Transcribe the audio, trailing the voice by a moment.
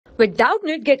With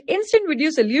Doubtnut, get instant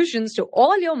video solutions to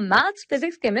all your maths,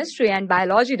 physics, chemistry, and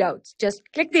biology doubts. Just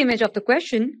click the image of the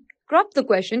question, crop the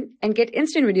question, and get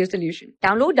instant video solution.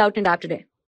 Download Doubtnut app today.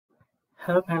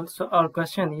 Hello friends, so our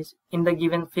question is, in the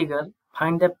given figure,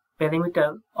 find the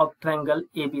perimeter of triangle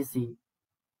ABC.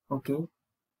 Okay,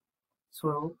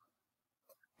 so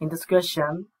in this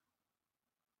question,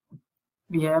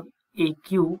 we have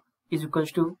AQ is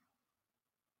equals to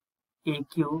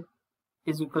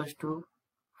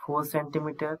 4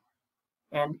 centimeter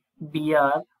and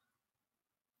BR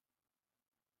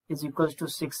is equals to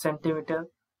 6 centimeter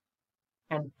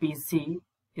and PC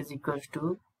is equals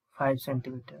to 5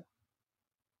 centimeter.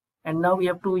 And now we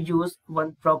have to use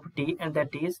one property, and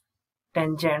that is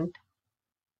tangent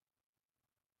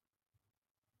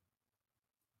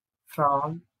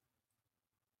from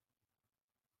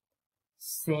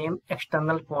same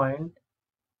external point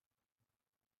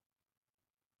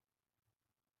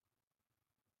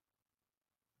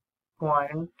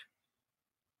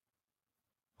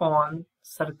on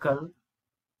circle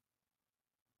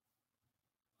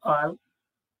are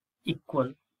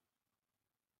equal.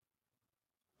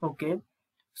 Okay,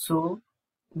 so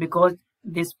because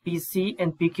this PC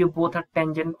and PQ both are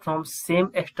tangent from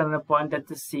same external point, that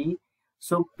is C,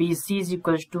 so PC is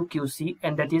equals to QC,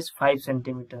 and that is 5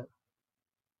 centimeter.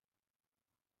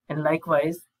 And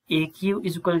likewise AQ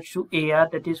is equal to AR,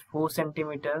 that is 4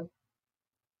 centimeter,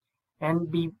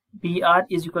 and BR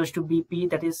is equals to BP,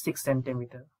 that is 6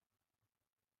 centimeter.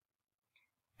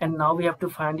 And now we have to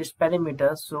find this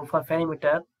perimeter. So for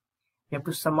perimeter, we have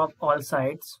to sum up all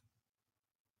sides.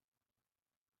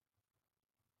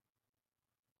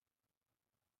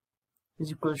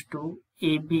 Is equals to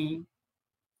AB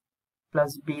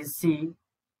plus BC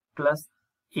plus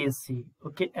AC.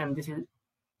 Okay, and this is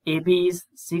AB is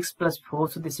 6 plus 4,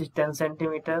 so this is 10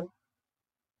 centimeter.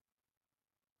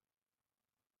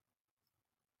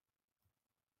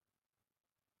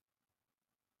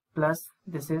 Plus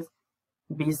this is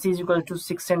BC is equal to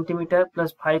 6 centimeter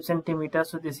plus 5 centimeter,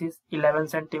 so this is 11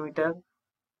 centimeter.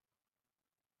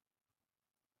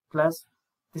 Plus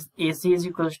this AC is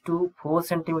equals to 4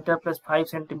 centimeter plus 5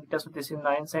 centimeter, so this is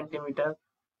 9 centimeter.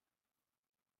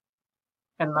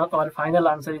 And now our final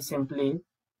answer is simply,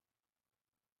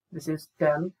 this is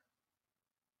 10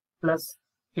 plus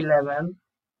 11,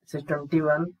 this is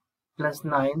 21 plus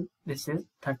 9, this is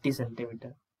 30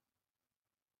 centimeter.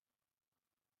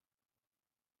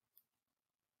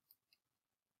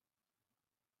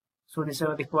 So this is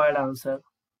our required answer.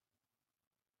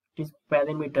 It is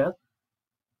perimeter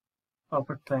of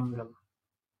a triangle.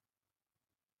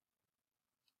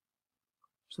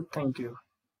 So thank you.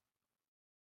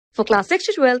 For class 6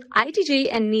 to 12, IIT JEE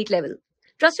and NEET level.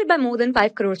 Trusted by more than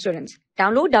 5 crore students.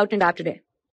 Download Doubtnut app today.